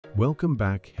Welcome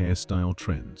back, Hairstyle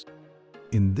Trends.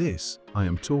 In this, I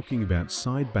am talking about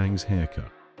side bangs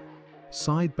haircut.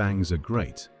 Side bangs are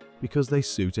great because they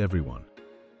suit everyone.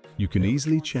 You can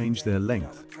easily change their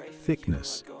length,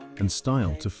 thickness, and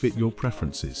style to fit your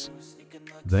preferences.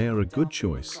 They are a good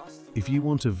choice if you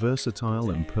want a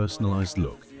versatile and personalized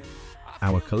look.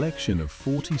 Our collection of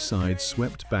 40 side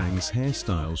swept bangs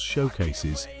hairstyles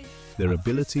showcases their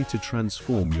ability to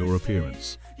transform your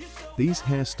appearance. These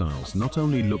hairstyles not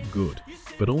only look good,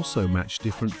 but also match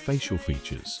different facial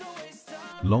features.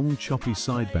 Long choppy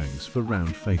side bangs for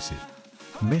round faces.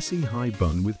 Messy high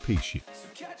bun with pea shape.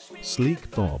 Sleek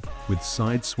bob with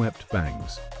side swept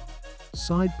bangs.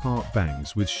 Side part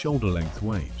bangs with shoulder length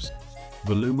waves.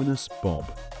 Voluminous bob.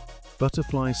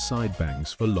 Butterfly side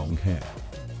bangs for long hair.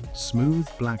 Smooth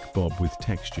black bob with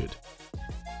textured.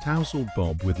 Tousled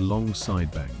bob with long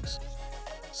side bangs.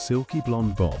 Silky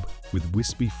blonde bob with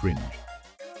wispy fringe.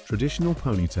 Traditional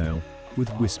ponytail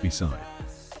with wispy side.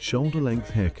 Shoulder length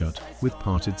haircut with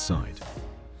parted side.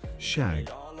 Shag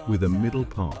with a middle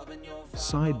part.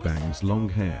 Side bangs long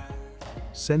hair.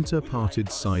 Center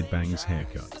parted side bangs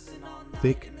haircut.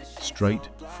 Thick, straight,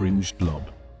 fringed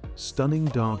lob. Stunning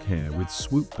dark hair with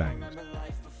swoop bangs.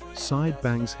 Side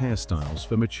bangs hairstyles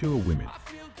for mature women.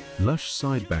 Lush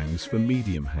side bangs for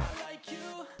medium hair.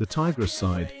 The tigress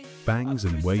side bangs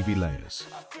and wavy layers.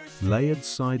 Layered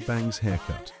side bangs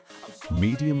haircut.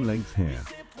 Medium length hair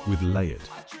with layered.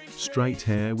 Straight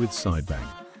hair with side bang.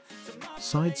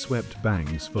 Side swept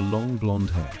bangs for long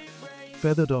blonde hair.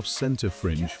 Feathered off center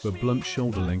fringe for blunt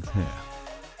shoulder length hair.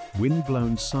 Wind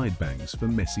blown side bangs for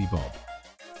messy bob.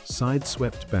 Side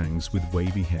swept bangs with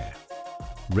wavy hair.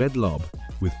 Red lob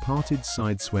with parted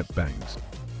side swept bangs.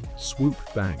 Swoop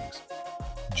bangs.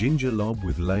 Ginger lob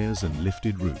with layers and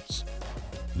lifted roots.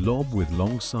 Lob with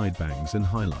long side bangs and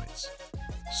highlights.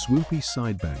 Swoopy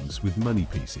side bangs with money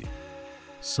piecey.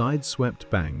 Side swept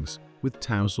bangs with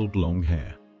tousled long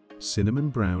hair. Cinnamon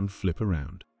brown flip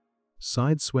around.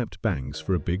 Side swept bangs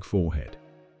for a big forehead.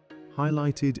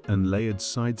 Highlighted and layered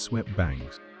side swept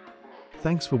bangs.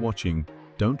 Thanks for watching.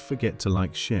 Don't forget to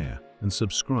like, share, and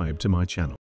subscribe to my channel.